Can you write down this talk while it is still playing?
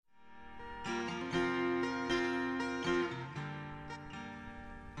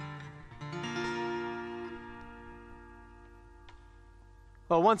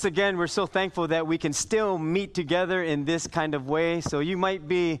Well, once again, we're so thankful that we can still meet together in this kind of way. So you might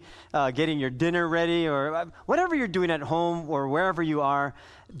be getting your dinner ready or whatever you're doing at home or wherever you are.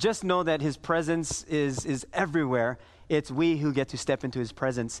 Just know that His presence is everywhere. It's we who get to step into His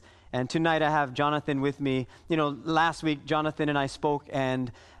presence. And tonight I have Jonathan with me. You know, last week Jonathan and I spoke,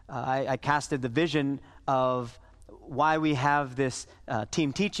 and I casted the vision of why we have this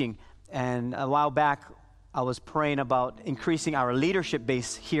team teaching. And a while back, I was praying about increasing our leadership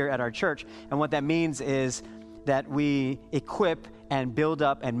base here at our church. And what that means is that we equip and build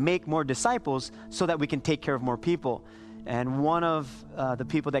up and make more disciples so that we can take care of more people. And one of the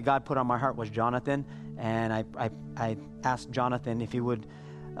people that God put on my heart was Jonathan. And I asked Jonathan if he would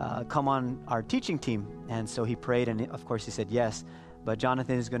come on our teaching team. And so he prayed, and of course he said yes. But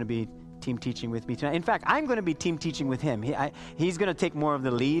Jonathan is going to be team teaching with me tonight. In fact, I'm going to be team teaching with him. He's going to take more of the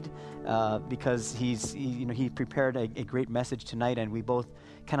lead because he prepared a great message tonight, and we both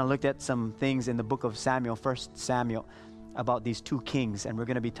kind of looked at some things in the book of Samuel, 1 Samuel, about these two kings, and we're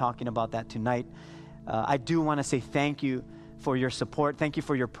going to be talking about that tonight. I do want to say thank you for your support. Thank you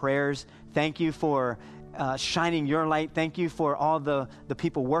for your prayers. Thank you for shining your light. Thank you for all the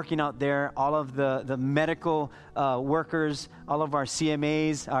people working out there, all of the medical workers, all of our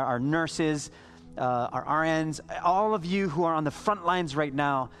CMAs, our nurses, our RNs, all of you who are on the front lines right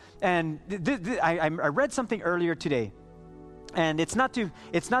now. And I read something earlier today, and it's not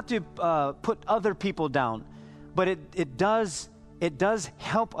to put other people down, but it does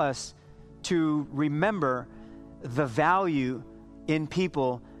help us to remember the value in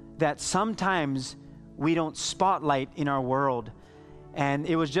people that sometimes we don't spotlight in our world. And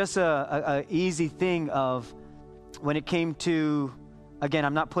it was just a easy thing of when it came to, again,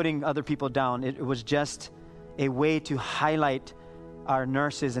 I'm not putting other people down. It was just a way to highlight our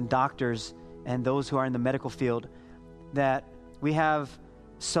nurses and doctors and those who are in the medical field, that we have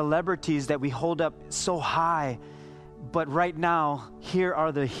celebrities that we hold up so high, but right now, here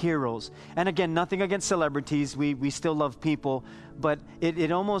are the heroes. And again, nothing against celebrities. We still love people, but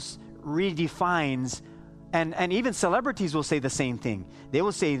it almost redefines, and even celebrities will say the same thing. They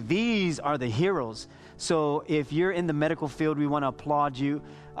will say, these are the heroes. So if you're in the medical field, we want to applaud you.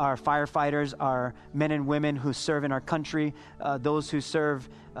 Our firefighters, our men and women who serve in our country, those who serve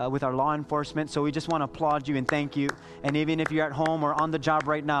with our law enforcement. So we just want to applaud you and thank you. And even if you're at home or on the job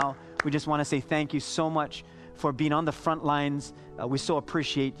right now, we just want to say thank you so much for being on the front lines. We so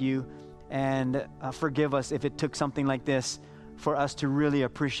appreciate you. And forgive us if it took something like this for us to really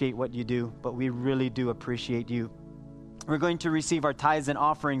appreciate what you do, but we really do appreciate you. We're going to receive our tithes and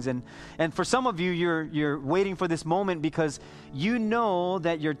offerings, and for some of you, you're waiting for this moment because you know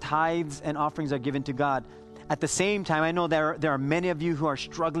that your tithes and offerings are given to God. At the same time, I know there are many of you who are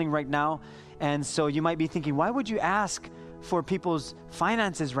struggling right now, and so you might be thinking, why would you ask for people's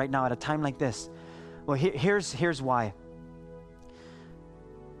finances right now at a time like this? Well, here's why.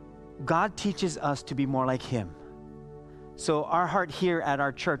 God teaches us to be more like Him. So our heart here at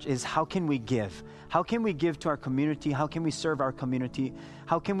our church is, how can we give? How can we give to our community? How can we serve our community?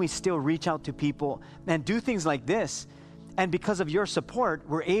 How can we still reach out to people and do things like this? And because of your support,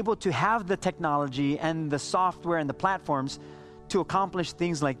 we're able to have the technology and the software and the platforms to accomplish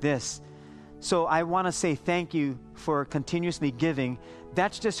things like this. So I want to say thank you for continuously giving.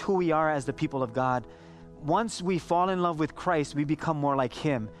 That's just who we are as the people of God. Once we fall in love with Christ, we become more like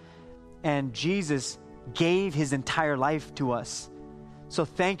Him. And Jesus gave His entire life to us. So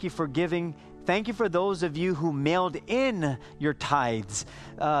thank you for giving. Thank you for those of you who mailed in your tithes.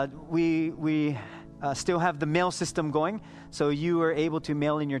 We still have the mail system going, so you are able to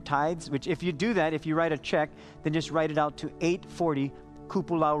mail in your tithes, which if you do that, if you write a check, then just write it out to 840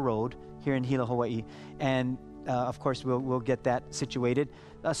 Kupulau Road here in Hilo, Hawaii. And of course, we'll get that situated.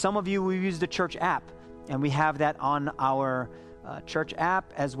 Some of you will use the church app, and we have that on our church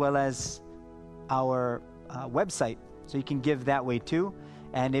app as well as our website, so you can give that way too.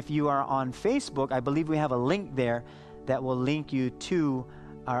 And if you are on Facebook, I believe we have a link there that will link you to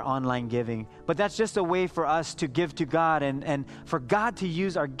our online giving. But that's just a way for us to give to God and for God to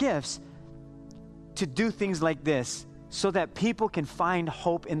use our gifts to do things like this so that people can find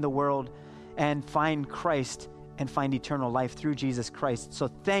hope in the world and find Christ and find eternal life through Jesus Christ. So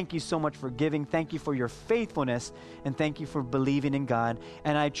thank you so much for giving. Thank you for your faithfulness, and thank you for believing in God.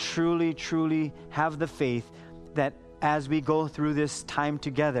 And I truly, truly have the faith that as we go through this time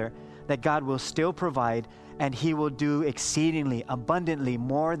together, that God will still provide, and He will do exceedingly, abundantly,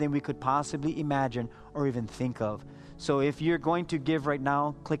 more than we could possibly imagine or even think of. So if you're going to give right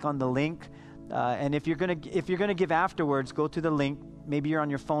now, click on the link. And if you're gonna give afterwards, go to the link. Maybe you're on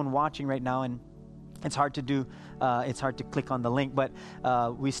your phone watching right now, and It's hard to do. It's hard to click on the link, but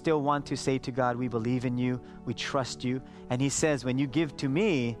we still want to say to God, we believe in you, we trust you. And he says, when you give to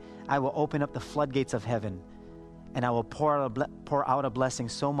me, I will open up the floodgates of heaven, and I will pour out a blessing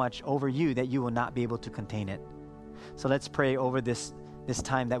so much over you that you will not be able to contain it. So let's pray over this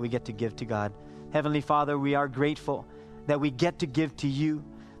time that we get to give to God. Heavenly Father, we are grateful that we get to give to you.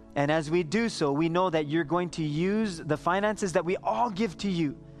 And as we do so, we know that you're going to use the finances that we all give to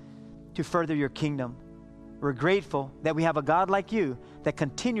you to further your kingdom. We're grateful that we have a God like you that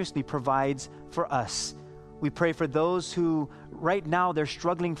continuously provides for us. We pray for those who right now they're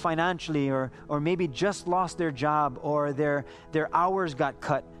struggling financially or maybe just lost their job or their hours got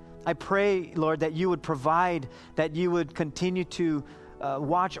cut. I pray, Lord, that you would provide, that you would continue to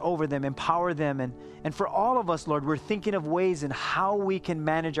watch over them, empower them. And for all of us, Lord, we're thinking of ways in how we can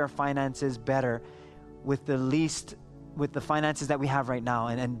manage our finances better with the finances that we have right now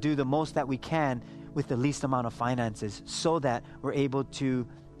and do the most that we can with the least amount of finances so that we're able to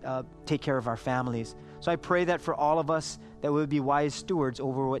take care of our families. So I pray that for all of us that we would be wise stewards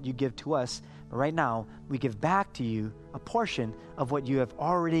over what you give to us. But right now, we give back to you a portion of what you have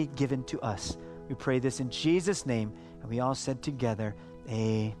already given to us. We pray this in Jesus' name, and we all said together,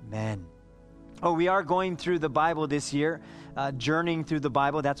 amen. Oh, we are going through the Bible this year, journeying through the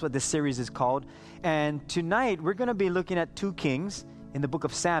Bible. That's what this series is called. And tonight, we're going to be looking at 2 kings in the book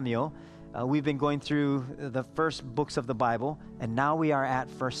of Samuel. We've been going through the first books of the Bible, and now we are at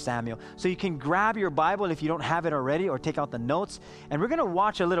 1 Samuel. So you can grab your Bible if you don't have it already, or take out the notes. And we're going to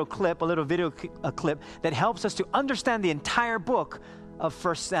watch a little video clip that helps us to understand the entire book of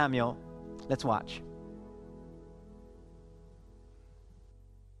 1 Samuel. Let's watch.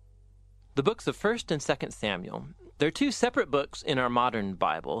 The books of 1st and 2nd Samuel. They're 2 separate books in our modern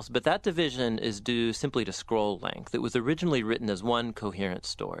Bibles, but that division is due simply to scroll length. It was originally written as one coherent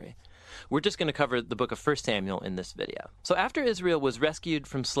story. We're just going to cover the book of 1 Samuel in this video. So after Israel was rescued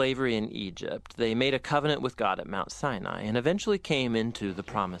from slavery in Egypt, they made a covenant with God at Mount Sinai and eventually came into the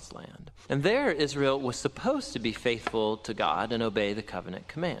Promised Land. And there Israel was supposed to be faithful to God and obey the covenant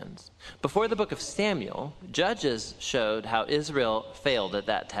commands. Before the book of Samuel, Judges showed how Israel failed at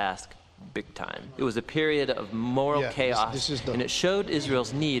that task big time. It was a period of moral chaos, and it showed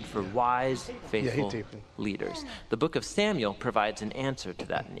Israel's need for wise, faithful leaders. The book of Samuel provides an answer to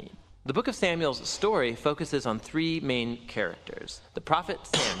that need. The book of Samuel's story focuses on 3 main characters. The prophet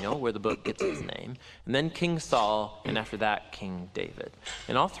Samuel, where the book gets its name, and then King Saul, and after that, King David.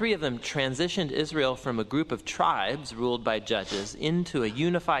 And all 3 of them transitioned Israel from a group of tribes ruled by judges into a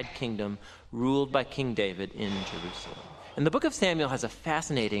unified kingdom ruled by King David in Jerusalem. And the book of Samuel has a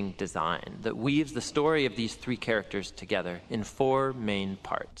fascinating design that weaves the story of these 3 characters together in 4 main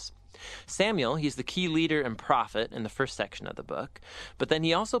parts. Samuel, he's the key leader and prophet in the first section of the book, but then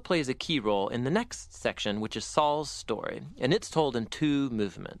he also plays a key role in the next section, which is Saul's story, and it's told in 2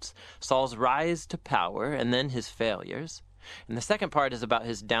 movements: Saul's rise to power and then his failures. And the second part is about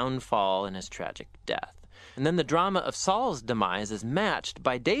his downfall and his tragic death. And then the drama of Saul's demise is matched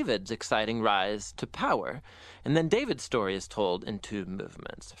by David's exciting rise to power. And then David's story is told in 2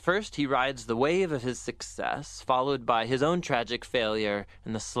 movements. First, he rides the wave of his success, followed by his own tragic failure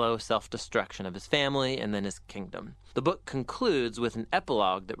and the slow self-destruction of his family and then his kingdom. The book concludes with an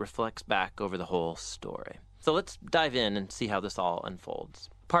epilogue that reflects back over the whole story. So let's dive in and see how this all unfolds.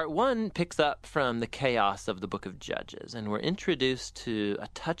 Part 1 picks up from the chaos of the book of Judges, and we're introduced to a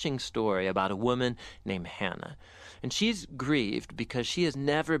touching story about a woman named Hannah. And she's grieved because she has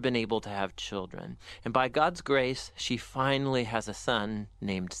never been able to have children. And by God's grace, she finally has a son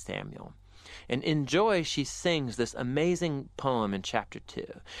named Samuel. And in joy, she sings this amazing poem in chapter 2.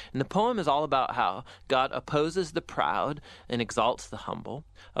 And the poem is all about how God opposes the proud and exalts the humble,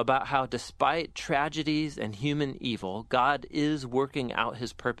 about how despite tragedies and human evil, God is working out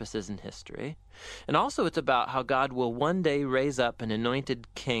his purposes in history. And also it's about how God will one day raise up an anointed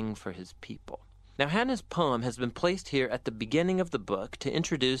king for his people. Now, Hannah's poem has been placed here at the beginning of the book to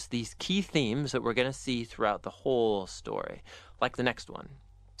introduce these key themes that we're going to see throughout the whole story, like the next one.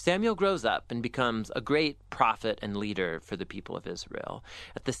 Samuel grows up and becomes a great prophet and leader for the people of Israel,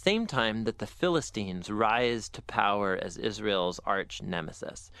 at the same time that the Philistines rise to power as Israel's arch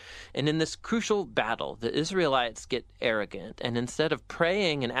nemesis. And in this crucial battle, the Israelites get arrogant, and instead of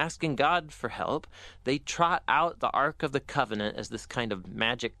praying and asking God for help, they trot out the Ark of the Covenant as this kind of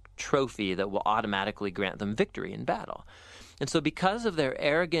magic trophy that will automatically grant them victory in battle. And so because of their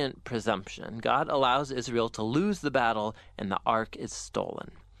arrogant presumption, God allows Israel to lose the battle, and the Ark is stolen.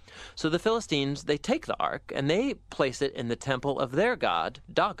 So the Philistines, they take the ark and they place it in the temple of their god,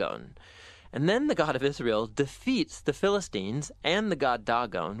 Dagon. And then the God of Israel defeats the Philistines and the god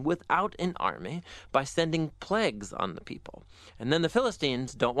Dagon without an army by sending plagues on the people. And then the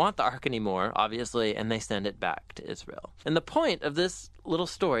Philistines don't want the ark anymore, obviously, and they send it back to Israel. And the point of this little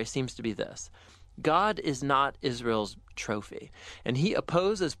story seems to be this. God is not Israel's trophy, and he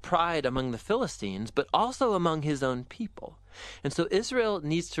opposes pride among the Philistines, but also among his own people. And so Israel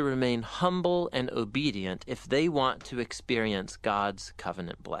needs to remain humble and obedient if they want to experience God's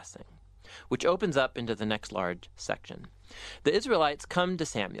covenant blessing, which opens up into the next large section. The Israelites come to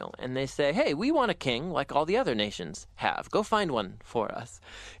Samuel and they say, hey, we want a king like all the other nations have. Go find one for us.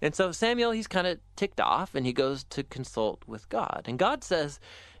 And so Samuel, he's kind of ticked off and he goes to consult with God. And God says,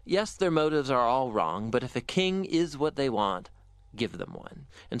 yes, their motives are all wrong, but if a king is what they want, give them one.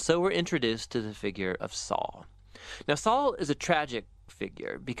 And so we're introduced to the figure of Saul. Now, Saul is a tragic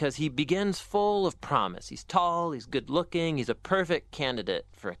figure because he begins full of promise. He's tall, he's good-looking, he's a perfect candidate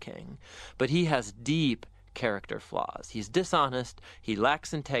for a king. But he has deep character flaws. He's dishonest, he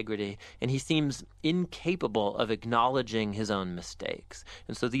lacks integrity, and he seems incapable of acknowledging his own mistakes.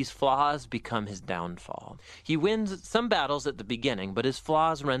 And so these flaws become his downfall. He wins some battles at the beginning, but his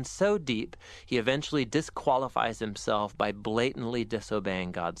flaws run so deep, he eventually disqualifies himself by blatantly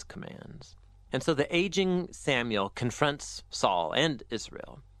disobeying God's commands. And so the aging Samuel confronts Saul and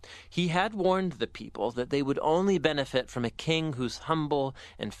Israel. He had warned the people that they would only benefit from a king who's humble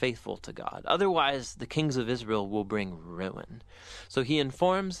and faithful to God. Otherwise, the kings of Israel will bring ruin. So he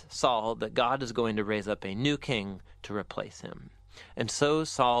informs Saul that God is going to raise up a new king to replace him. And so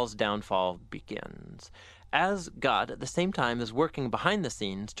Saul's downfall begins, as God at the same time is working behind the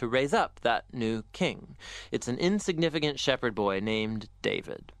scenes to raise up that new king. It's an insignificant shepherd boy named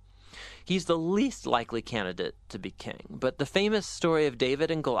David. He's the least likely candidate to be king, but the famous story of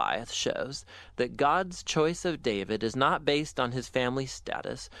David and Goliath shows that God's choice of David is not based on his family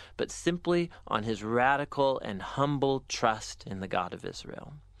status, but simply on his radical and humble trust in the God of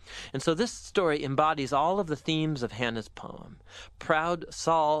Israel. And so this story embodies all of the themes of Hannah's poem. Proud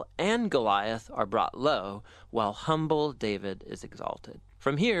Saul and Goliath are brought low, while humble David is exalted.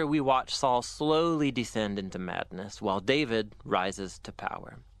 From here, we watch Saul slowly descend into madness, while David rises to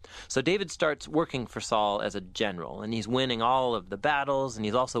power. So David starts working for Saul as a general, and he's winning all of the battles, and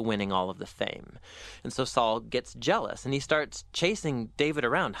he's also winning all of the fame. And so Saul gets jealous, and he starts chasing David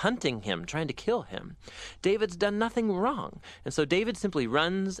around, hunting him, trying to kill him. David's done nothing wrong, and so David simply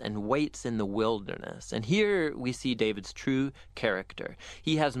runs and waits in the wilderness. And here we see David's true character.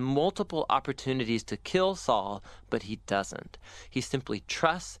 He has multiple opportunities to kill Saul, but he doesn't. He simply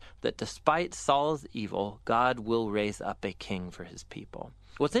trusts that despite Saul's evil, God will raise up a king for his people.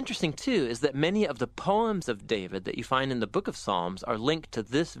 What's interesting, too, is that many of the poems of David that you find in the book of Psalms are linked to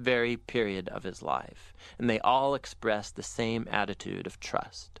this very period of his life, and they all express the same attitude of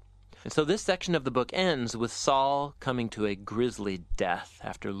trust. And so this section of the book ends with Saul coming to a grisly death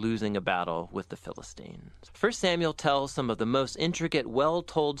after losing a battle with the Philistines. 1 Samuel tells some of the most intricate,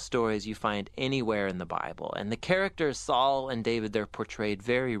 well-told stories you find anywhere in the Bible, and the characters Saul and David, they're portrayed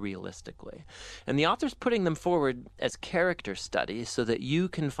very realistically. And the author's putting them forward as character studies so that you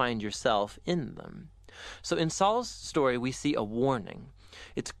can find yourself in them. So in Saul's story, we see a warning.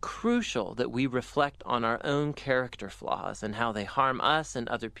 It's crucial that we reflect on our own character flaws and how they harm us and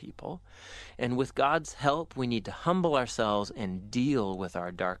other people. And with God's help, we need to humble ourselves and deal with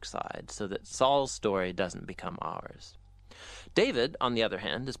our dark side so that Saul's story doesn't become ours. David, on the other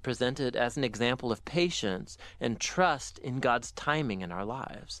hand, is presented as an example of patience and trust in God's timing in our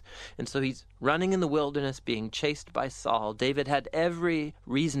lives. And so he's running in the wilderness, being chased by Saul. David had every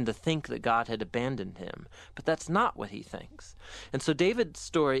reason to think that God had abandoned him, but that's not what he thinks. And so David's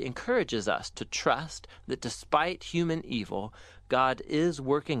story encourages us to trust that despite human evil, God is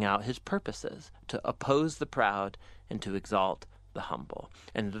working out his purposes to oppose the proud and to exalt the humble.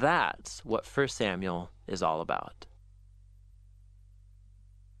 And that's what 1 Samuel is all about.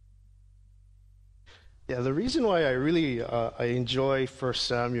 Yeah, the reason why I really I enjoy 1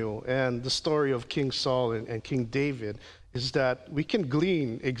 Samuel and the story of King Saul and King David is that we can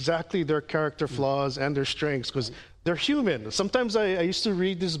glean exactly their character flaws and their strengths because they're human. Sometimes I used to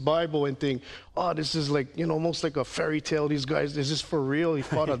read this Bible and think, oh, this is like, almost like a fairy tale. These guys, this is for real. He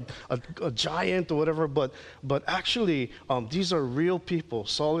fought a giant or whatever. But actually, these are real people.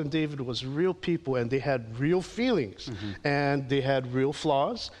 Saul and David was real people, and they had real feelings, and they had real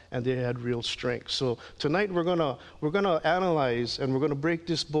flaws, and they had real strengths. So tonight we're gonna analyze and we're gonna break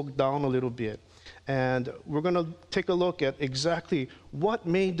this book down a little bit. And we're going to take a look at exactly what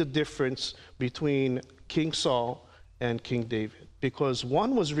made the difference between King Saul and King David. because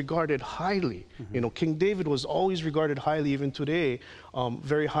one was regarded highly. King David was always regarded highly, even today,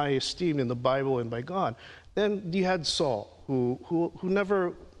 very high esteem in the Bible and by God. Then you had Saul, who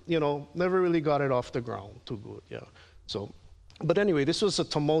never really got it off the ground too good. Yeah. So, but anyway, this was a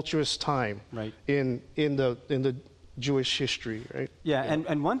tumultuous time in the Jewish history, right? Yeah,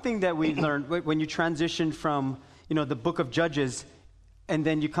 and one thing that we learned when you transition from the book of Judges, and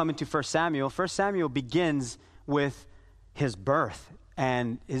then you come into 1 Samuel. 1 Samuel begins with his birth,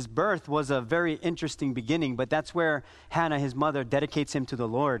 and his birth was a very interesting beginning. But that's where Hannah, his mother, dedicates him to the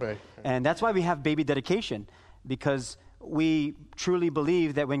Lord, and that's why we have baby dedication, because we truly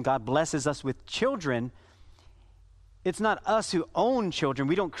believe that when God blesses us with children, it's not us who own children.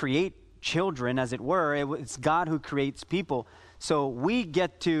 We don't create children, as it were. It's God who creates people. So we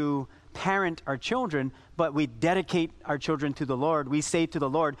get to parent our children, but we dedicate our children to the Lord. We say to the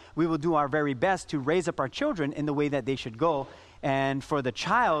Lord, we will do our very best to raise up our children in the way that they should go. And for the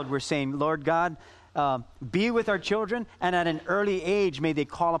child, we're saying, Lord God, be with our children, and at an early age, may they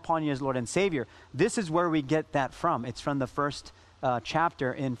call upon you as Lord and Savior. This is where we get that from. It's from the first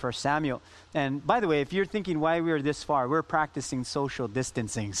chapter in 1 Samuel. And by the way, if you're thinking why we are this far, we're practicing social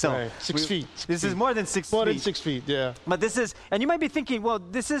distancing. So 6 feet. This is more than 6 feet. More than 6 feet, yeah. But this is, and you might be thinking, well,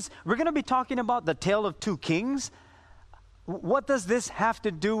 we're going to be talking about the tale of two kings. What does this have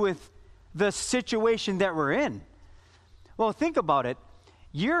to do with the situation that we're in? Well, think about it.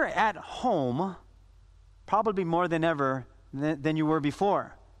 You're at home probably more than ever than you were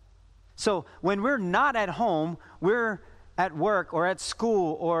before. So when we're not at home, we're at work or at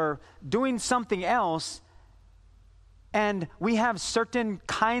school or doing something else, and we have certain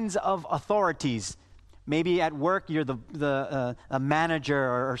kinds of authorities. Maybe at work you're a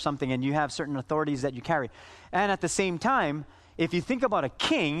manager or something, and you have certain authorities that you carry. And at the same time, if you think about a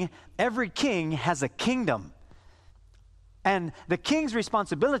king, every king has a kingdom. And the king's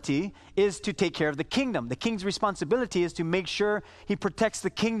responsibility is to take care of the kingdom. The king's responsibility is to make sure he protects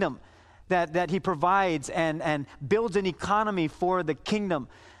the kingdom, that he provides and builds an economy for the kingdom,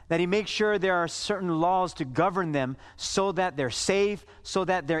 that he makes sure there are certain laws to govern them so that they're safe, so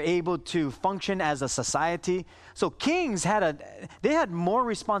that they're able to function as a society. So kings they had more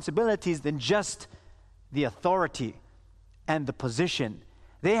responsibilities than just the authority and the position.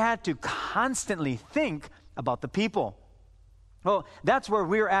 They had to constantly think about the people. Well, that's where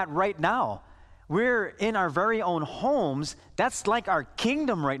we're at right now. We're in our very own homes. That's like our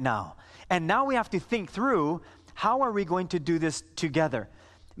kingdom right now. And now we have to think through, how are we going to do this together?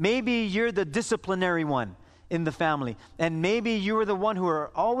 Maybe you're the disciplinary one in the family, and maybe you are the one who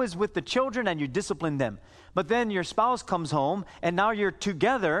are always with the children and you discipline them. But then your spouse comes home, and now you're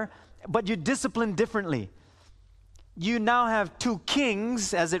together, but you discipline differently. You now have two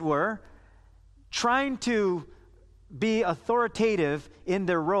kings, as it were, trying to be authoritative in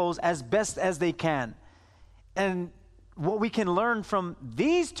their roles as best as they can. And what we can learn from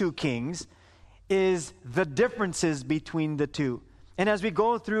these two kings is the differences between the two. And as we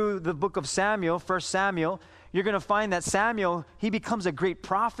go through the book of Samuel, 1 Samuel, you're going to find that Samuel, he becomes a great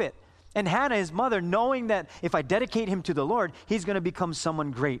prophet. And Hannah, his mother, knowing that if I dedicate him to the Lord, he's going to become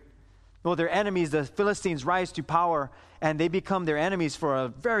someone great. Well, their enemies, the Philistines, rise to power, and they become their enemies for a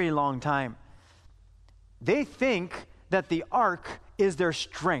very long time. They think that the ark is their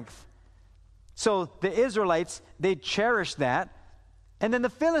strength. So the Israelites, they cherish that. And then the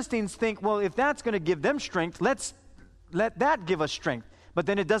Philistines think, well, if that's going to give them strength, let that give us strength. But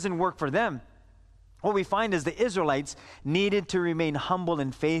then it doesn't work for them. What we find is the Israelites needed to remain humble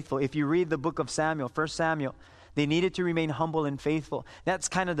and faithful. If you read the book of Samuel, 1 Samuel, they needed to remain humble and faithful. That's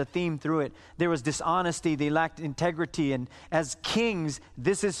kind of the theme through it. There was dishonesty. They lacked integrity. And as kings,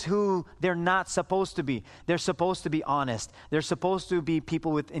 this is who they're not supposed to be. They're supposed to be honest. They're supposed to be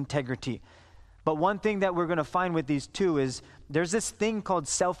people with integrity. But one thing that we're going to find with these two is there's this thing called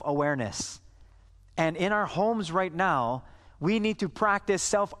self-awareness. And in our homes right now, we need to practice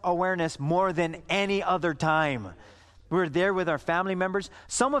self-awareness more than any other time. We're there with our family members.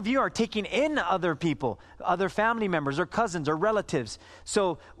 Some of you are taking in other people, other family members or cousins or relatives.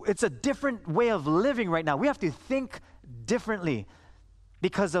 So it's a different way of living right now. We have to think differently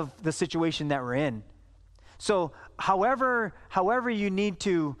because of the situation that we're in. So however you need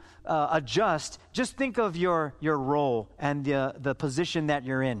to adjust, just think of your role and the position that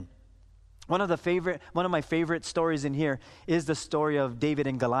you're in. One of my favorite stories in here is the story of David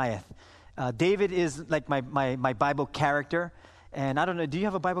and Goliath. David is like my Bible character. And I don't know, do you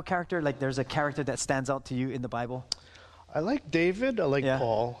have a Bible character? Like there's a character that stands out to you in the Bible? I like David. I like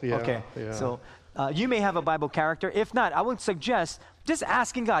Paul. Yeah. Okay. Yeah. So you may have a Bible character. If not, I would suggest just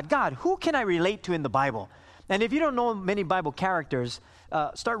asking God, who can I relate to in the Bible? And if you don't know many Bible characters,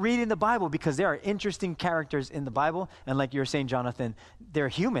 start reading the Bible, because there are interesting characters in the Bible. And like you were saying, Jonathan, they're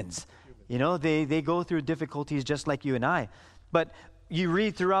humans. You know, they go through difficulties just like you and I. But you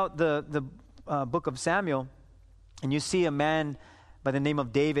read throughout the book of Samuel, and you see a man by the name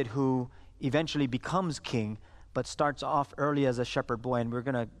of David who eventually becomes king, but starts off early as a shepherd boy. And we're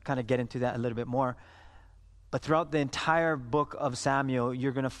going to kind of get into that a little bit more. But throughout the entire book of Samuel,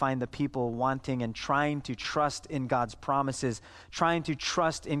 you're going to find the people wanting and trying to trust in God's promises, trying to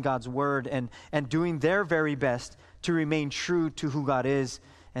trust in God's word, and doing their very best to remain true to who God is.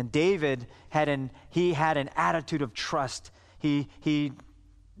 And David had an attitude of trust. He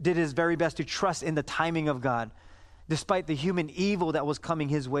did his very best to trust in the timing of God, despite the human evil that was coming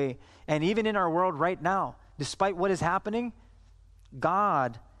his way. And even in our world right now, despite what is happening,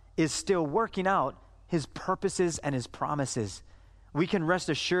 God is still working out his purposes and his promises. We can rest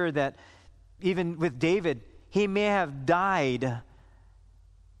assured that even with David, he may have died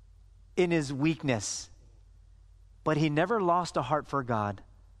in his weakness, but he never lost a heart for God.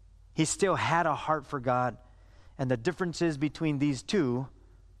 He still had a heart for God. And the differences between these two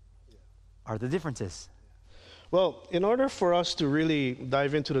are the differences. Well, in order for us to really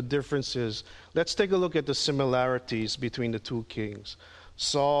dive into the differences, let's take a look at the similarities between the two kings,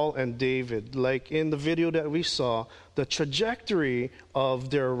 Saul and David. Like in the video that we saw, the trajectory of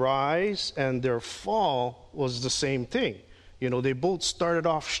their rise and their fall was the same thing. You know, they both started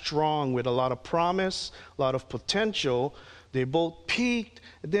off strong with a lot of promise, a lot of potential. They both peaked,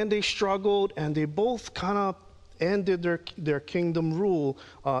 then they struggled, and they both kind of ended their kingdom rule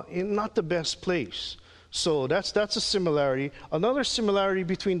in not the best place. So that's a similarity. Another similarity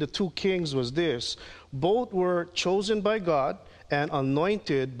between the two kings was this: both were chosen by God and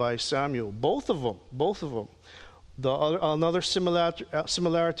anointed by Samuel. Both of them. Another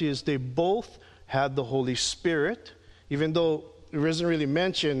similarity is they both had the Holy Spirit, even though it wasn't really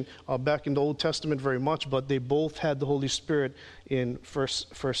mentioned back in the Old Testament very much, but they both had the Holy Spirit in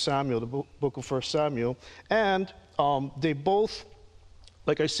First Samuel, the book of 1 Samuel. And they both,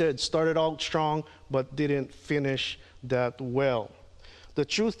 like I said, started out strong, but didn't finish that well. The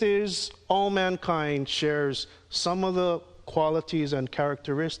truth is, all mankind shares some of the qualities and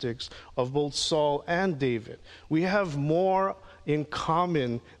characteristics of both Saul and David. We have more in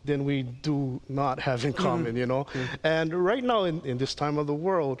common than we do not have in common, you know. And right now in this time of the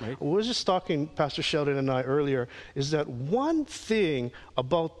world, we were just talking, Pastor Sheldon and I earlier, is that one thing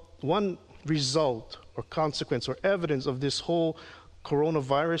about one result or consequence or evidence of this whole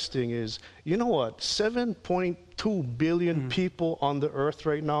coronavirus thing is, you know what, 7.2 billion people on the earth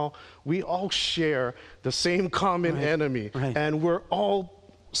right now, we all share the same common enemy. And we're all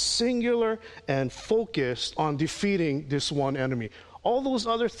singular and focused on defeating this one enemy. All those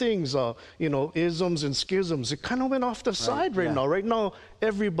other things, isms and schisms, it kind of went off the side right now. Right now,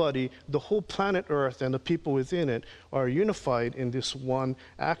 everybody, the whole planet Earth and the people within it are unified in this one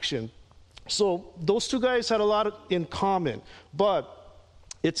action. So those two guys had a lot in common, but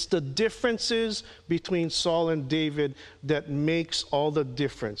it's the differences between Saul and David that makes all the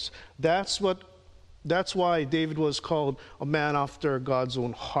difference. That's why David was called a man after God's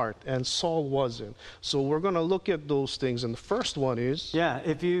own heart, and Saul wasn't. So we're going to look at those things, and the first one is... Yeah,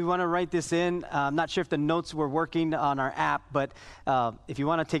 if you want to write this in, I'm not sure if the notes were working on our app, but if you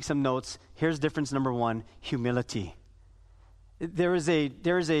want to take some notes, here's difference number one: humility. There is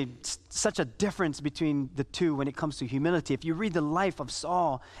such a difference between the two when it comes to humility. If you read the life of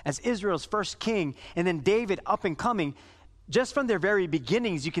Saul as Israel's first king, and then David up and coming, just from their very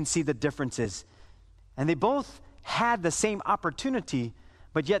beginnings, you can see the differences. And they both had the same opportunity,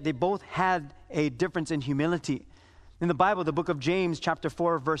 but yet they both had a difference in humility. In the Bible, the book of James, chapter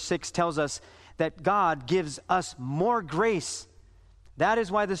 4, verse 6 tells us that God gives us more grace. That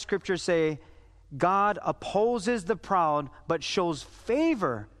is why the scriptures say, God opposes the proud, but shows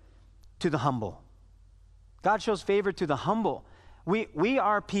favor to the humble. God shows favor to the humble. We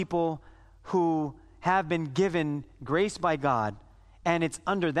are people who have been given grace by God, and it's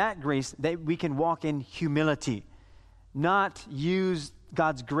under that grace that we can walk in humility, not use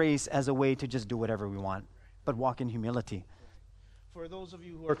God's grace as a way to just do whatever we want, but walk in humility. For those of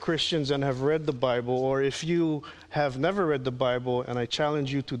you who are Christians and have read the Bible, or if you have never read the Bible, and I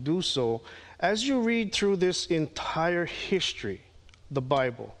challenge you to do so, as you read through this entire history, the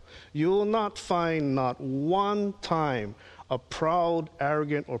Bible, you will not find not one time a proud,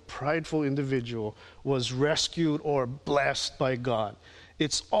 arrogant, or prideful individual was rescued or blessed by God.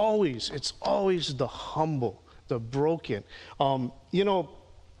 It's always the humble, the broken.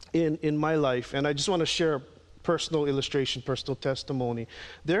 In my life, and I just want to share personal illustration, personal testimony.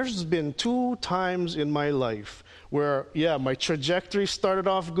 There's been 2 times in my life where, yeah, my trajectory started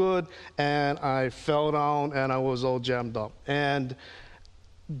off good and I fell down and I was all jammed up. And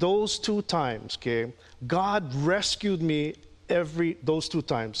those 2 times, okay, God rescued me those 2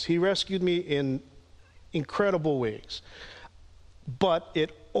 times. He rescued me in incredible ways. But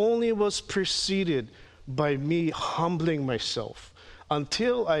it only was preceded by me humbling myself.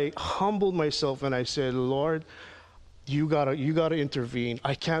 Until I humbled myself and I said, Lord, you gotta intervene.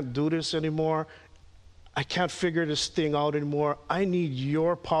 I can't do this anymore. I can't figure this thing out anymore. I need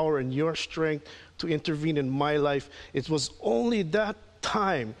your power and your strength to intervene in my life. It was only that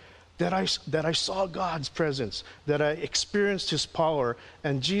time that I saw God's presence, that I experienced his power,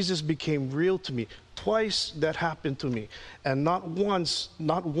 and Jesus became real to me. Twice that happened to me. And not once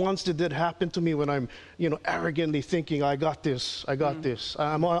did that happen to me when I'm, arrogantly thinking, I got this, I got this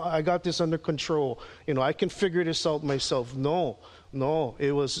under control. I can figure this out myself. No,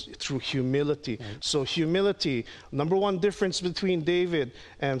 it was through humility. So humility, number one difference between David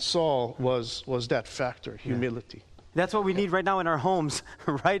and Saul was that factor, humility. That's what we need right now in our homes,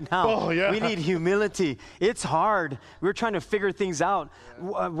 right now. Oh, yeah. We need humility. It's hard. We're trying to figure things out.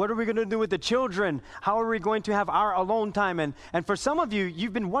 What are we going to do with the children? How are we going to have our alone time? And for some of you,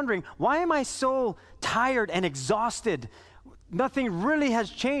 you've been wondering, why am I so tired and exhausted? Nothing really has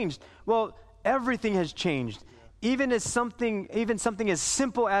changed. Well, everything has changed. Even something as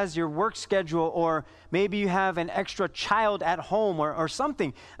simple as your work schedule, or maybe you have an extra child at home or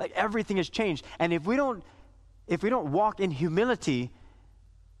something. Like, everything has changed. And if we don't walk in humility,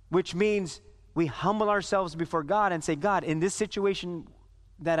 which means we humble ourselves before God and say, God, in this situation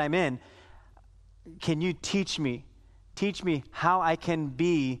that I'm in, can you teach me how I can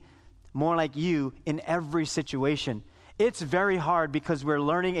be more like you in every situation? It's very hard because we're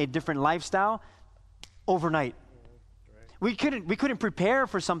learning a different lifestyle overnight. We couldn't prepare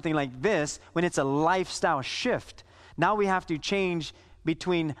for something like this when it's a lifestyle shift. Now we have to change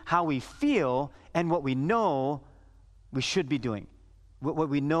between how we feel and what we know we should be doing, what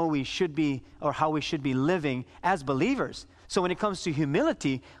we know we should be, or how we should be living as believers. So when it comes to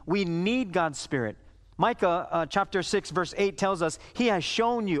humility, we need God's Spirit. Micah chapter 6, verse 8 tells us, He has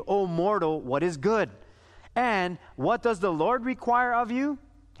shown you, O mortal, what is good. And what does the Lord require of you?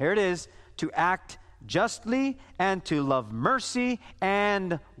 Here it is, to act justly and to love mercy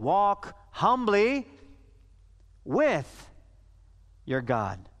and walk humbly with your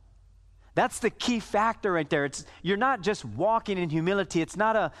God. That's the key factor right there. You're not just walking in humility. It's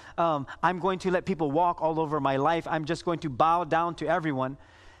not I'm going to let people walk all over my life. I'm just going to bow down to everyone.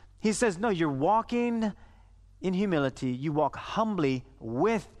 He says, no, you're walking in humility. You walk humbly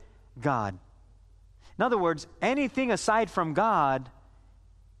with God. In other words, anything aside from God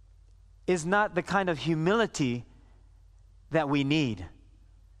is not the kind of humility that we need.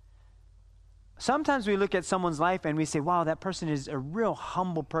 Sometimes we look at someone's life and we say, wow, that person is a real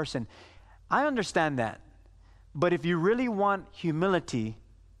humble person. I understand that. But if you really want humility,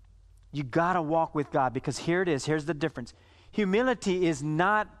 you got to walk with God, because here it is. Here's the difference. Humility is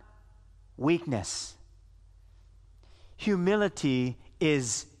not weakness. Humility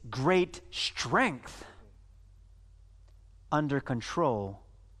is great strength under control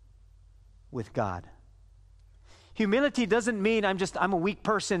with God. Humility doesn't mean I'm a weak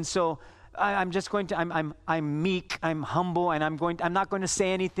person, so I'm meek, I'm humble, and I'm not going to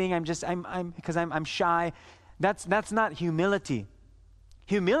say anything. Because I'm shy. That's not humility.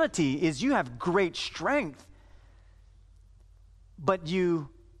 Humility is you have great strength, but you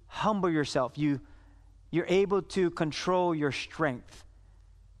humble yourself. You're able to control your strength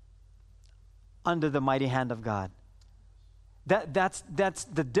under the mighty hand of God. That's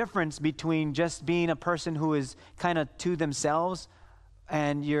the difference between just being a person who is kind of to themselves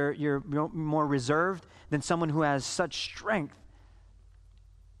and you're more reserved than someone who has such strength,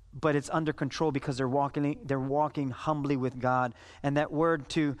 but it's under control because they're walking humbly with God. And that word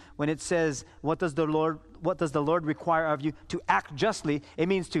too, when it says, what does the Lord require of you? To act justly, it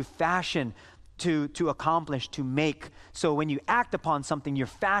means to fashion, to accomplish, to make. So when you act upon something, you're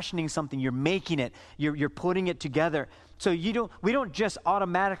fashioning something, you're making it, you're putting it together. So we don't just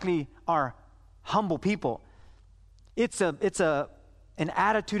automatically are humble people. It's an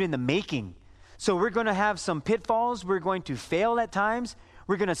attitude in the making. So we're going to have some pitfalls. We're going to fail at times.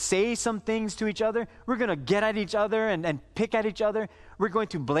 We're going to say some things to each other. We're going to get at each other and pick at each other. We're going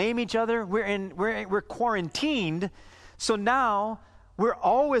to blame each other. We're quarantined. So now we're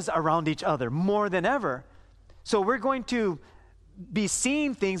always around each other more than ever. So we're going to be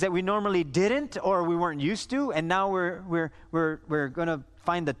seeing things that we normally didn't or we weren't used to, and now we're going to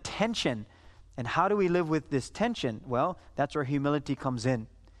find the tension And how do we live with this tension? Well, that's where humility comes in.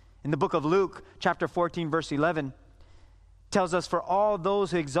 In the book of Luke, chapter 14, verse 11, tells us, for all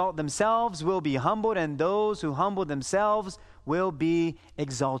those who exalt themselves will be humbled, and those who humble themselves will be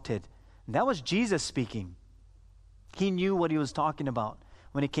exalted. And that was Jesus speaking. He knew what he was talking about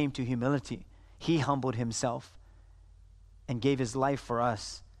when it came to humility. He humbled himself and gave his life for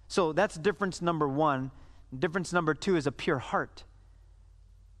us. So that's difference number one. Difference number two is a pure heart.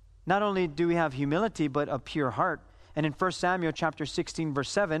 Not only do we have humility, but a pure heart. And in 1 Samuel chapter 16, verse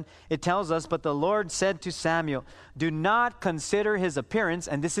 7, it tells us, but the Lord said to Samuel, do not consider his appearance.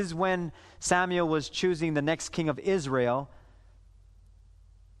 And this is when Samuel was choosing the next king of Israel.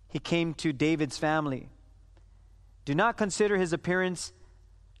 He came to David's family. Do not consider his appearance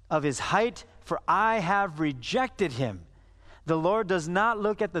of his height, for I have rejected him. The Lord does not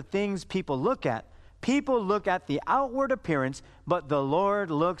look at the things people look at. People look at the outward appearance, but the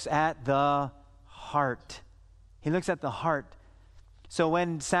Lord looks at the heart. He looks at the heart. So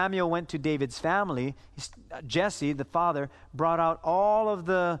when Samuel went to David's family, Jesse, the father, brought out all of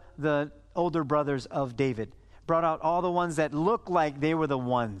the older brothers of David. Brought out all the ones that looked like they were the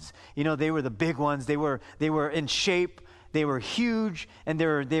ones. You know, they were the big ones. They were in shape. They were huge, and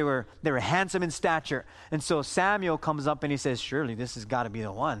they were handsome in stature. And so Samuel comes up and he says, surely this has got to be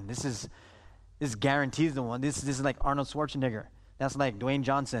the one. This guarantees the one. This is like Arnold Schwarzenegger. That's like Dwayne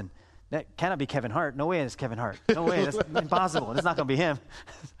Johnson. That cannot be Kevin Hart. No way it's Kevin Hart. No way. That's impossible. It's not going to be him.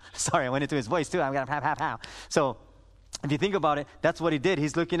 Sorry, I went into his voice too. I'm going to have. So if you think about it, that's what he did.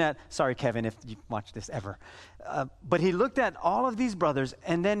 He's looking at, sorry, Kevin, if you watch this ever. But he looked at all of these brothers,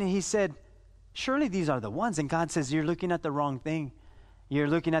 and then he said, surely these are the ones. And God says, you're looking at the wrong thing. You're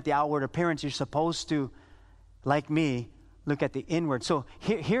looking at the outward appearance. You're supposed to, like me, look at the inward. So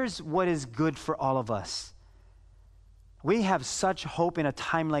here's what is good for all of us. We have such hope in a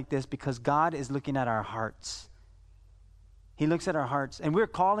time like this because God is looking at our hearts. He looks at our hearts. And we're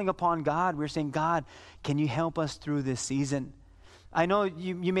calling upon God. We're saying, God, can you help us through this season? I know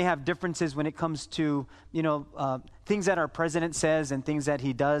you may have differences when it comes to, things that our president says and things that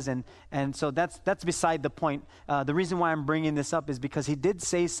he does. And so that's beside the point. The reason why I'm bringing this up is because he did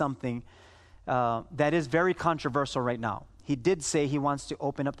say something that is very controversial right now. He did say he wants to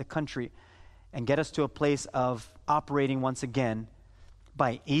open up the country and get us to a place of operating once again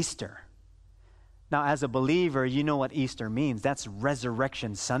by Easter. Now, as a believer, you know what Easter means. That's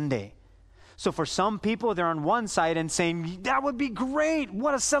Resurrection Sunday. So for some people, they're on one side and saying, that would be great.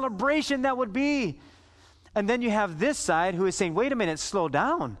 What a celebration that would be. And then you have this side who is saying, wait a minute, slow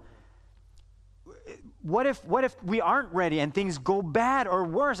down. What if we aren't ready and things go bad or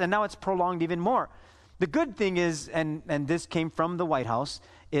worse, and now it's prolonged even more? The good thing is, and this came from the White House,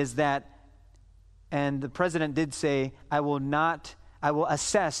 is that, and the president did say, I will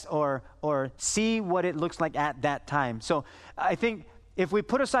assess or see what it looks like at that time. So I think if we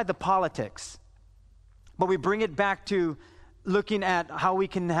put aside the politics, but we bring it back to looking at how we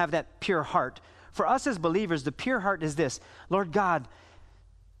can have that pure heart. For us as believers, the pure heart is this: Lord God,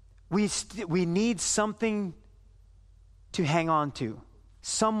 we need something to hang on to,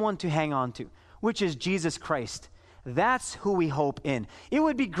 someone to hang on to, which is Jesus Christ. That's who we hope in. It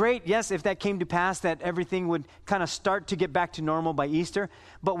would be great, yes, if that came to pass, that everything would kind of start to get back to normal by Easter.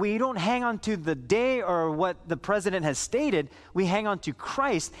 But we don't hang on to the day or what the president has stated. We hang on to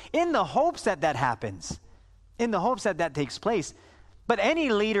Christ in the hopes that that happens, in the hopes that that takes place. But any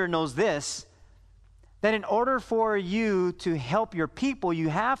leader knows this, that in order for you to help your people, you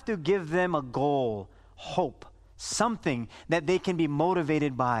have to give them a goal, hope, something that they can be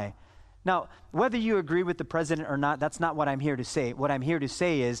motivated by. Now, whether you agree with the president or not, that's not what I'm here to say. What I'm here to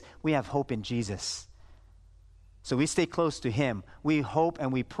say is we have hope in Jesus. So we stay close to him. We hope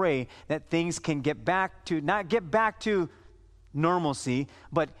and we pray that things can not get back to normalcy,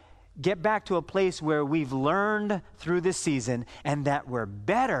 but get back to a place where we've learned through this season and that we're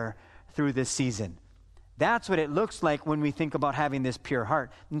better through this season. That's what it looks like when we think about having this pure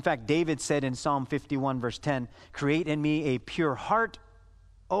heart. In fact, David said in Psalm 51, verse 10, create in me a pure heart,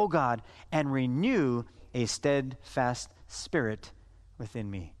 O God, and renew a steadfast spirit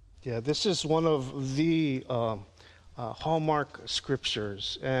within me. Yeah, this is one of the hallmark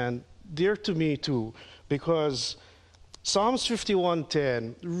scriptures, and dear to me too, because Psalms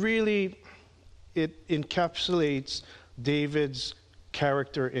 51:10 really, it encapsulates David's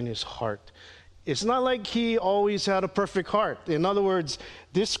character in his heart. It's not like he always had a perfect heart. In other words,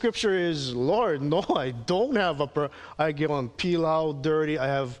 this scripture is, Lord, no, I don't have I get on peel out, dirty. I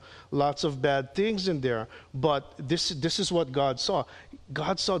have lots of bad things in there. But this is what God saw.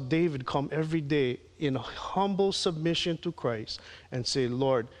 God saw David come every day in humble submission to Christ and say,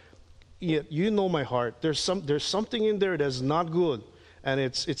 Lord, you know my heart. There's something in there that's not good. And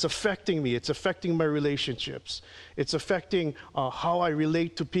it's affecting me. It's affecting my relationships. It's affecting how I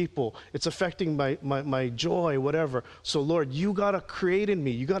relate to people. It's affecting my joy, whatever. So, Lord, you got to create in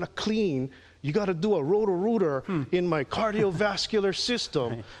me. You got to clean. You got to do a roto-rooter in my cardiovascular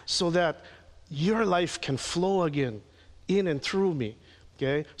system so that your life can flow again in and through me.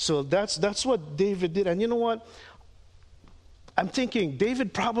 Okay? So that's what David did. And you know what? I'm thinking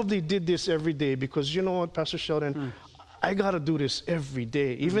David probably did this every day because you know what, Pastor Sheldon? I got to do this every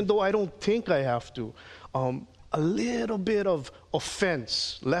day, even though I don't think I have to. A little bit of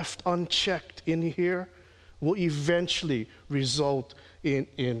offense left unchecked in here will eventually result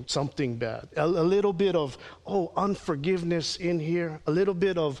in something bad. A little bit of, unforgiveness in here. A little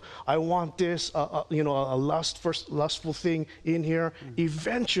bit of, I want this, a lustful thing in here.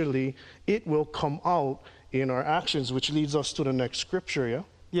 Eventually, it will come out in our actions, which leads us to the next scripture, yeah?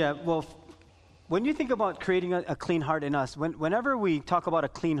 Yeah, well, when you think about creating a clean heart in us, whenever we talk about a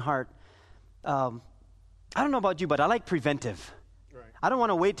clean heart, I don't know about you, but I like preventive. Right. I don't want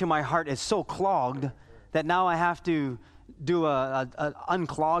to wait till my heart is so clogged that now I have to do a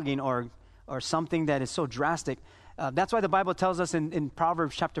unclogging or something that is so drastic. That's why the Bible tells us in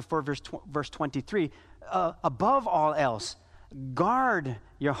Proverbs chapter 4, verse 23, above all else, guard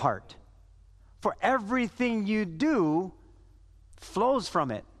your heart, for everything you do flows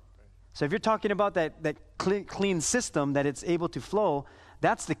from it. So if you're talking about that clean system that it's able to flow,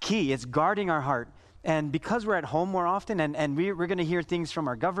 that's the key. It's guarding our heart. And because we're at home more often and we're going to hear things from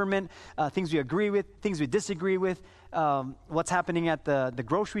our government, things we agree with, things we disagree with, what's happening at the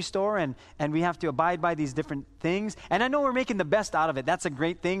grocery store, and we have to abide by these different things. And I know we're making the best out of it. That's a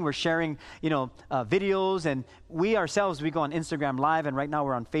great thing. We're sharing, videos, and we ourselves, we go on Instagram Live, and right now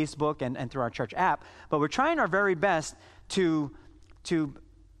we're on Facebook and through our church app. But we're trying our very best to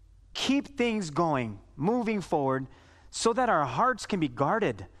keep things going, moving forward, so that our hearts can be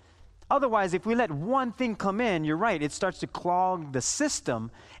guarded. Otherwise, if we let one thing come in, you're right, it starts to clog the system,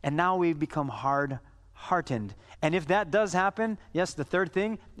 and now we become hard-hearted. And if that does happen, yes, the third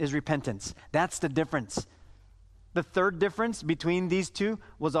thing is repentance. That's the difference. The third difference between these two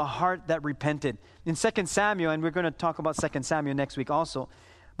was a heart that repented. In 2 Samuel, and we're going to talk about 2 Samuel next week also,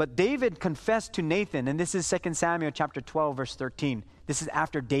 but David confessed to Nathan, and this is 2 Samuel chapter 12, verse 13. This is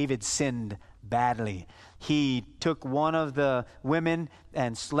after David sinned badly. He took one of the women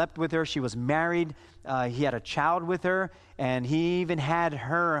and slept with her. She was married. He had a child with her, and he even had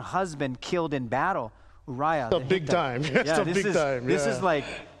her husband killed in battle, Uriah. It's a big time. This is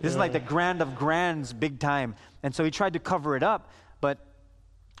like the grand of grands, big time. And so he tried to cover it up, but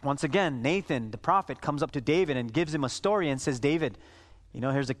once again, Nathan, the prophet, comes up to David and gives him a story and says, David,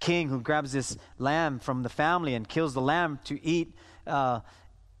 here's a king who grabs this lamb from the family and kills the lamb to eat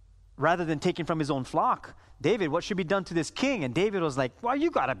rather than taking from his own flock. David, what should be done to this king? And David was like, well,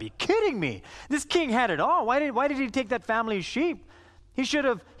 you got to be kidding me. This king had it all. Why did he take that family's sheep? He should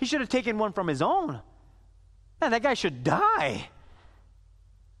have taken one from his own. Man, that guy should die.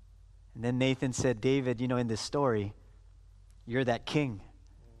 And then Nathan said, David, in this story, you're that king.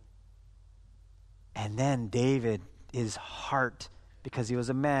 And then David, his heart, because he was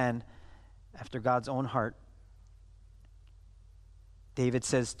a man after God's own heart, David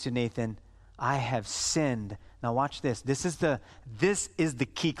says to Nathan, I have sinned. Now watch this. This is the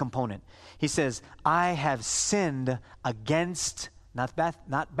key component. He says, I have sinned against, not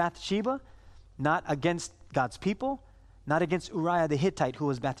Bathsheba, not against God's people, not against Uriah the Hittite, who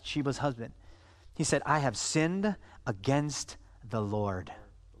was Bathsheba's husband. He said, I have sinned against the Lord.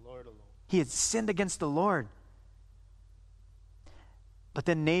 The Lord alone. He had sinned against the Lord. But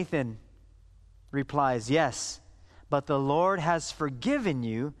then Nathan replies, yes, but the Lord has forgiven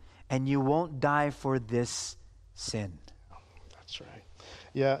you, and you won't die for this sin. That's right.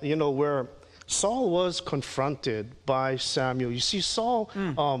 Yeah, where Saul was confronted by Samuel. You see, Saul,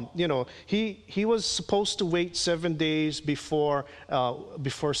 he was supposed to wait 7 days before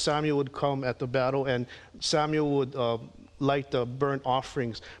Samuel would come at the battle, and Samuel would light the burnt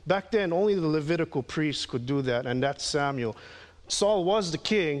offerings. Back then, only the Levitical priests could do that, and that's Samuel. Saul was the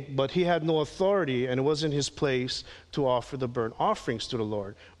king, but he had no authority, and it wasn't his place to offer the burnt offerings to the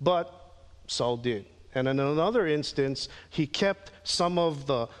Lord. But Saul did. And in another instance, he kept some of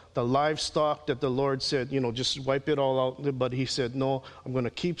the livestock that the Lord said, just wipe it all out. But he said, no, I'm going to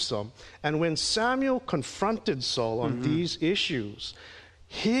keep some. And when Samuel confronted Saul on these issues,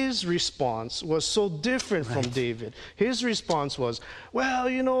 his response was so different from David. His response was, well,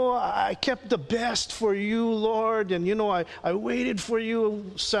 I kept the best for you, Lord, and, I waited for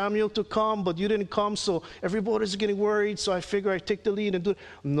you, Samuel, to come, but you didn't come, so everybody's getting worried, so I figure I take the lead and do it.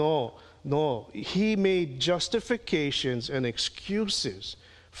 No. He made justifications and excuses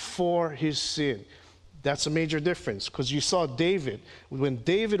for his sin. That's a major difference, because you saw David. When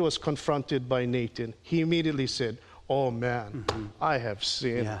David was confronted by Nathan, he immediately said, oh man, I have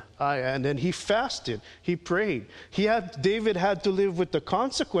sinned. Yeah. And then he fasted. He prayed. David had to live with the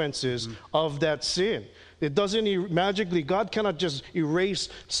consequences of that sin. It doesn't magically, God cannot just erase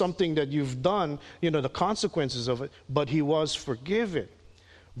something that you've done, the consequences of it, but he was forgiven.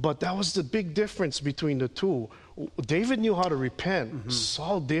 But that was the big difference between the two. David knew how to repent.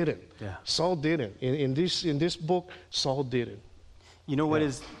 Saul didn't. Yeah. Saul didn't. In this book, Saul didn't. What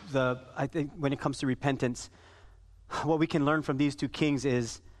is I think when it comes to repentance, what we can learn from these two kings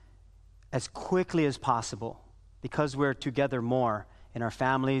is, as quickly as possible, because we're together more in our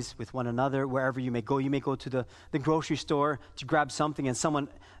families, with one another, wherever you may go. You may go to the grocery store to grab something, and someone,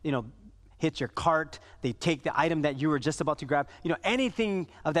 hits your cart. They take the item that you were just about to grab. Anything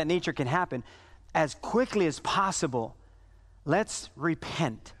of that nature can happen. As quickly as possible, let's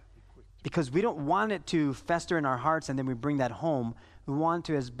repent, because we don't want it to fester in our hearts and then we bring that home. We want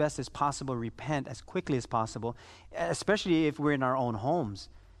to, as best as possible, repent as quickly as possible, especially if we're in our own homes,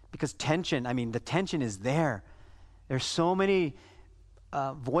 because the tension is there. There's so many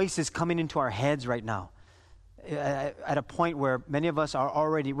voices coming into our heads right now, at a point where many of us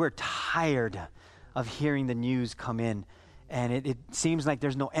we're tired of hearing the news come in, and it seems like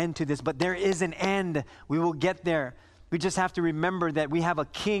there's no end to this, but there is an end. We will get there. We just have to remember that we have a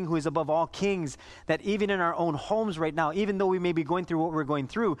king who is above all kings, that even in our own homes right now, even though we may be going through what we're going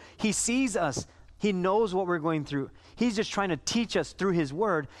through, he sees us. He knows what we're going through. He's just trying to teach us through his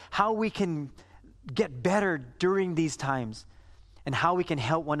word how we can get better during these times and how we can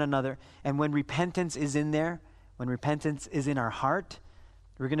help one another. And when repentance is in there, when repentance is in our heart,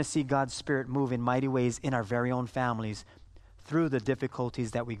 we're going to see God's Spirit move in mighty ways in our very own families through the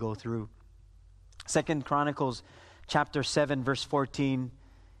difficulties that we go through. 2 Chronicles chapter 7, verse 14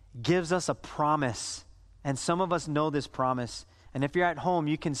 gives us a promise. And some of us know this promise. And if you're at home,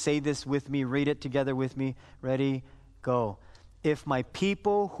 you can say this with me. Read it together with me. Ready? Go. If my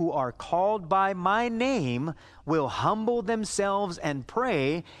people who are called by my name will humble themselves and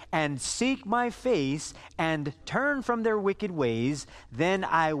pray and seek my face and turn from their wicked ways, then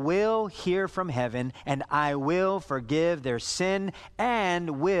I will hear from heaven and I will forgive their sin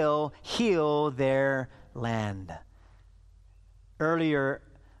and will heal their land. Earlier,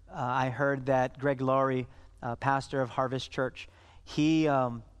 I heard that Greg Laurie, pastor of Harvest Church, he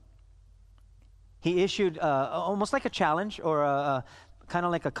issued almost like a challenge, or kind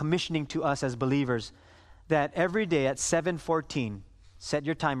of like a commissioning to us as believers, that every day at 7:14, set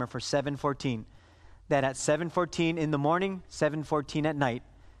your timer for 7:14, that at 7:14 in the morning, 7:14 at night,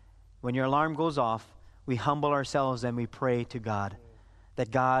 when your alarm goes off, we humble ourselves and we pray to God, that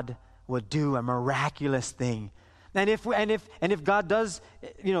God would do a miraculous thing. And if God does,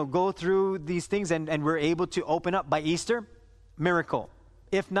 go through these things and we're able to open up by Easter, miracle.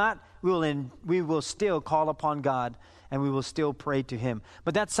 If not, we will still call upon God and we will still pray to him.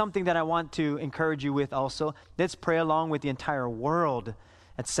 But that's something that I want to encourage you with also. Let's pray along with the entire world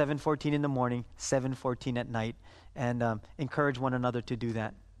at 7:14 in the morning, 7:14 at night, and encourage one another to do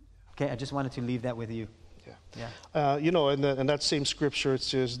that. Okay, I just wanted to leave that with you. Yeah. In that same scripture, it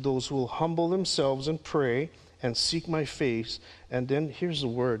says, those who will humble themselves and pray and seek my face. And then here's the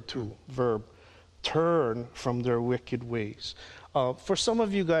word too, verb, turn from their wicked ways. For some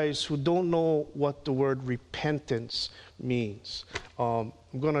of you guys who don't know what the word repentance means, I'm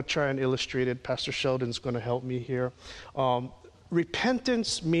going to try and illustrate it. Pastor Sheldon's going to help me here.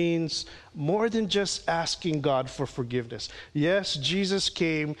 Repentance means more than just asking God for forgiveness. Yes, Jesus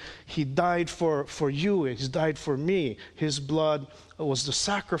came. He died for you. He died for me. His blood was the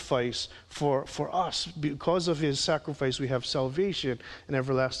sacrifice for us. Because of his sacrifice, we have salvation and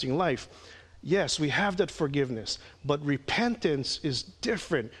everlasting life. Yes, we have that forgiveness, but repentance is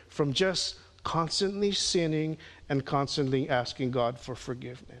different from just constantly sinning and constantly asking God for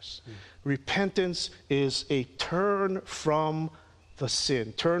forgiveness. Repentance is a turn from the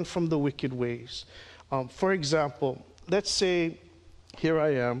sin, turn from the wicked ways. For example, let's say here I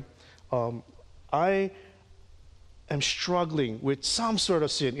am, I am struggling with some sort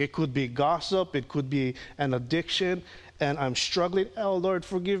of sin. It could be gossip, it could be an addiction, and I'm struggling. Oh, Lord,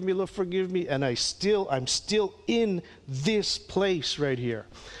 forgive me, Lord, forgive me. And I'm still in this place right here.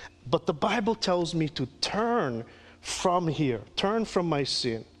 But the Bible tells me to turn from here, turn from my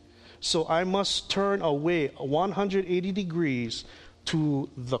sin. So I must turn away 180 degrees to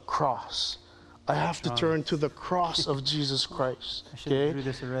the cross. I have to turn to the cross of Jesus Christ. I should have do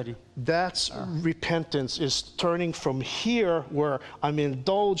this already. That's repentance, is turning from here where I'm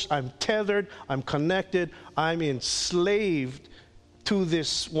indulged, I'm tethered, I'm connected, I'm enslaved to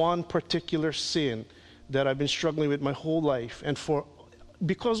this one particular sin that I've been struggling with my whole life. And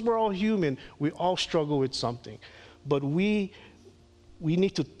because we're all human, we all struggle with something. But we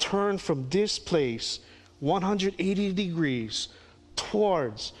need to turn from this place 180 degrees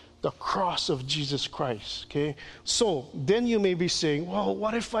towards the cross of Jesus Christ, okay? So then you may be saying, well,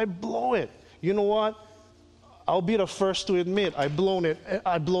 what if I blow it? You know what? I'll be the first to admit I blow it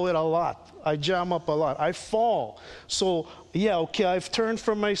a lot. I jam up a lot. I fall. So, yeah, okay, I've turned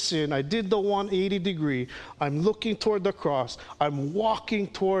from my sin. I did the 180 degree. I'm looking toward the cross. I'm walking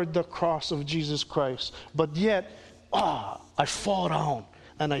toward the cross of Jesus Christ. But yet, I fall down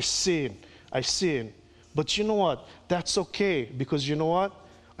and I sin. But you know what? That's okay, because you know what?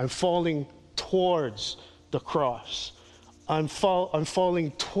 I'm falling towards the cross. I'm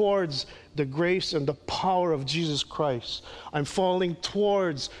falling towards the grace and the power of Jesus Christ. I'm falling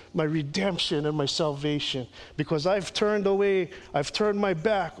towards my redemption and my salvation, because I've turned my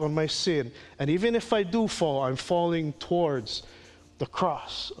back on my sin. And even if I do fall, I'm falling towards the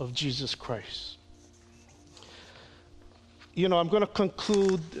cross of Jesus Christ. You know, I'm going to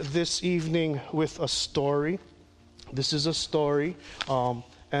conclude this evening with a story. This is a story,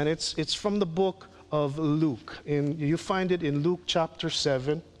 and it's from the book of Luke. You find it in Luke chapter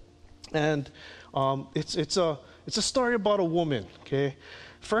 7, and it's a story about a woman. Okay,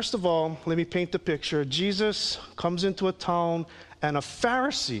 first of all, let me paint the picture. Jesus comes into a town, and a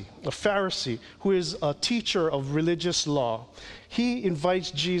Pharisee who is a teacher of religious law, he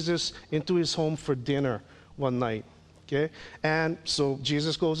invites Jesus into his home for dinner one night. Okay? And so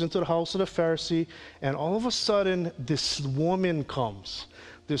Jesus goes into the house of the Pharisee, and all of a sudden, this woman comes.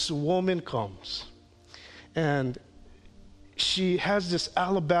 And she has this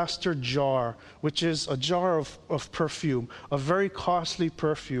alabaster jar, which is a jar of perfume, a very costly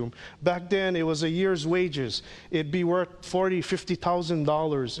perfume. Back then, it was a year's wages. It'd be worth $40,000,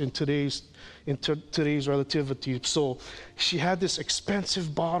 $50,000 in today's relativity. So she had this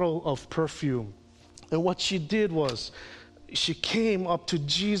expensive bottle of perfume. And what she did was, she came up to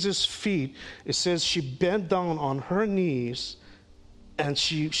Jesus' feet. It says she bent down on her knees, and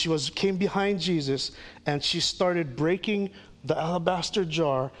she came behind Jesus, and she started breaking the alabaster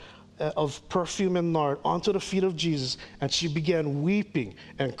jar of perfume and nard onto the feet of Jesus, and she began weeping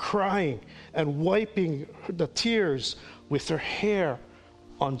and crying and wiping the tears with her hair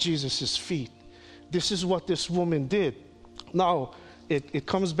on Jesus' feet. This is what this woman did. Now, it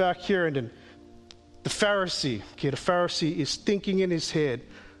comes back here, and then the Pharisee is thinking in his head,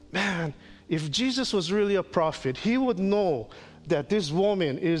 man, if Jesus was really a prophet, he would know that this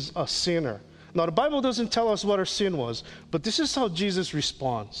woman is a sinner. Now, the Bible doesn't tell us what her sin was, but this is how Jesus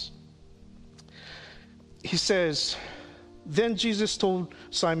responds. He says, then Jesus told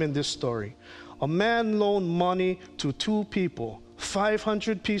Simon this story. A man loaned money to two people,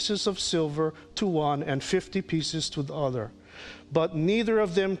 500 pieces of silver to one and 50 pieces to the other. But neither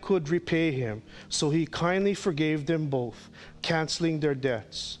of them could repay him, so he kindly forgave them both, canceling their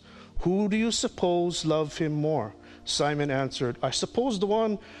debts. Who do you suppose loved him more? Simon answered, I suppose the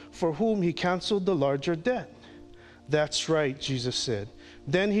one for whom he canceled the larger debt. That's right, Jesus said.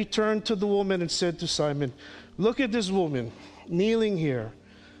 Then he turned to the woman and said to Simon, look at this woman kneeling here.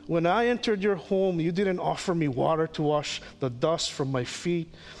 When I entered your home, you didn't offer me water to wash the dust from my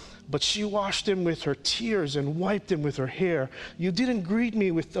feet, but she washed them with her tears and wiped them with her hair. You didn't greet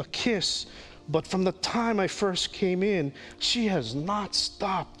me with a kiss, but from the time I first came in, she has not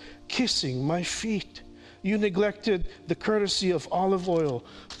stopped kissing my feet. You neglected the courtesy of olive oil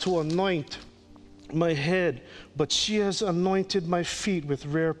to anoint my head, but she has anointed my feet with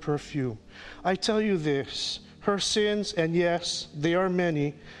rare perfume. I tell you this, her sins, and yes, they are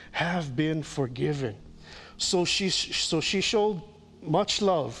many, have been forgiven. So she showed much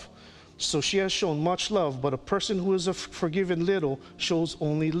love. So she has shown much love, but a person who is forgiven little shows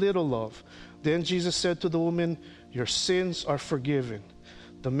only little love. Then Jesus said to the woman, your sins are forgiven.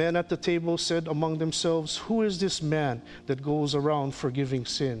 The men at the table said among themselves, who is this man that goes around forgiving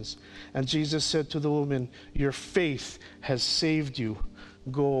sins? And Jesus said to the woman, your faith has saved you.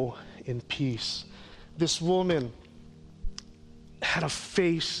 Go in peace. This woman had a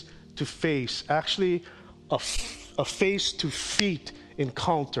face-to-face, actually a face-to-feet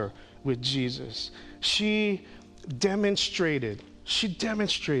encounter with Jesus. She demonstrated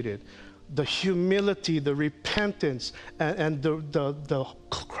the humility, the repentance, and the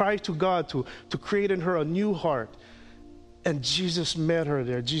cry to God to create in her a new heart. And Jesus met her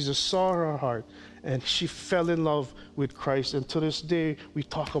there. Jesus saw her heart, and she fell in love with Christ. And to this day, we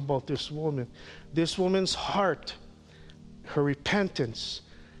talk about this woman. This woman's heart, her repentance,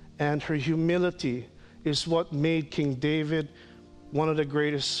 and her humility is what made King David one of the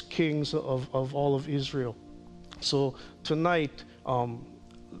greatest kings of all of Israel. So tonight,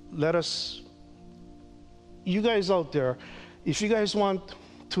 let us, you guys out there, if you guys want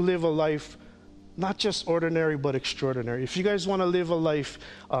to live a life not just ordinary but extraordinary, if you guys want to live a life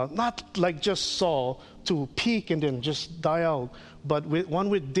not like just Saul, to peak and then just die out, but one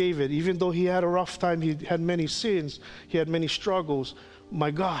with David, even though he had a rough time, he had many sins, he had many struggles, my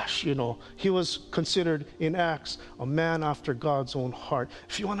gosh, you know, he was considered in Acts a man after God's own heart.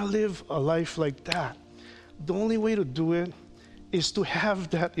 If you want to live a life like that, the only way to do it is to have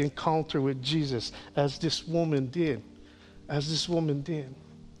that encounter with Jesus, as this woman did.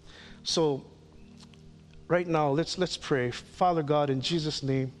 So right now, let's pray. Father God, in Jesus'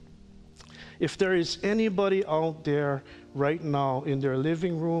 name, if there is anybody out there right now in their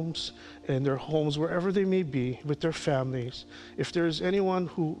living rooms, in their homes, wherever they may be, with their families, if there is anyone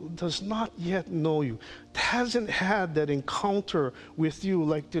who does not yet know you, hasn't had that encounter with you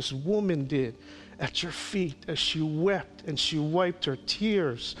like this woman did at your feet as she wept and she wiped her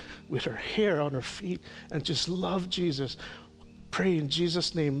tears with her hair on her feet and just loved Jesus, pray in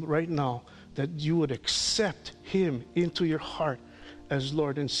Jesus' name right now that you would accept him into your heart as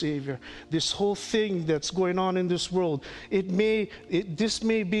Lord and Savior. This whole thing that's going on in this world, this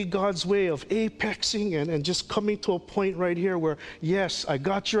may be God's way of apexing and just coming to a point right here where, yes, I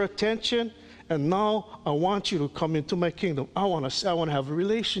got your attention, and now I want you to come into my kingdom. I want to have a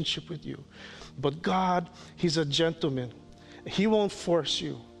relationship with you. But God, he's a gentleman. He won't force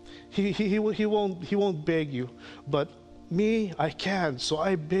you. He won't beg you. But me, I can. So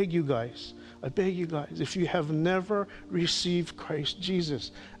I beg you guys, if you have never received Christ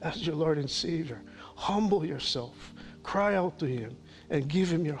Jesus as your Lord and Savior, humble yourself, cry out to him, and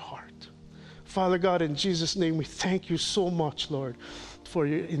give him your heart. Father God, in Jesus' name, we thank you so much, Lord, for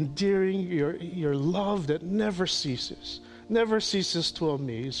your endearing, your love that never ceases to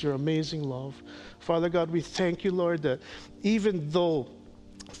amaze, your amazing love. Father God, we thank you, Lord, that even though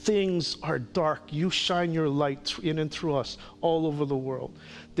things are dark, you shine your light in and through us all over the world.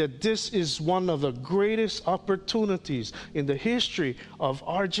 That this is one of the greatest opportunities in the history of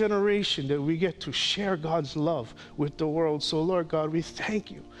our generation, that we get to share God's love with the world. So Lord God, we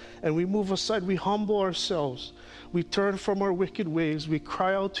thank you, and we move aside, we humble ourselves, we turn from our wicked ways, we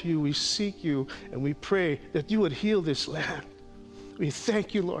cry out to you, we seek you, and we pray that you would heal this land. We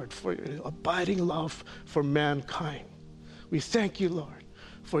thank you, Lord, for your abiding love for mankind. We thank you, Lord,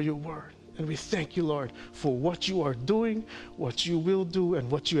 for your word. And we thank you, Lord, for what you are doing, what you will do, and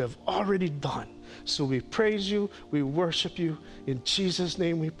what you have already done. So we praise you, we worship you. In Jesus'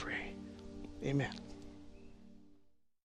 name we pray. Amen.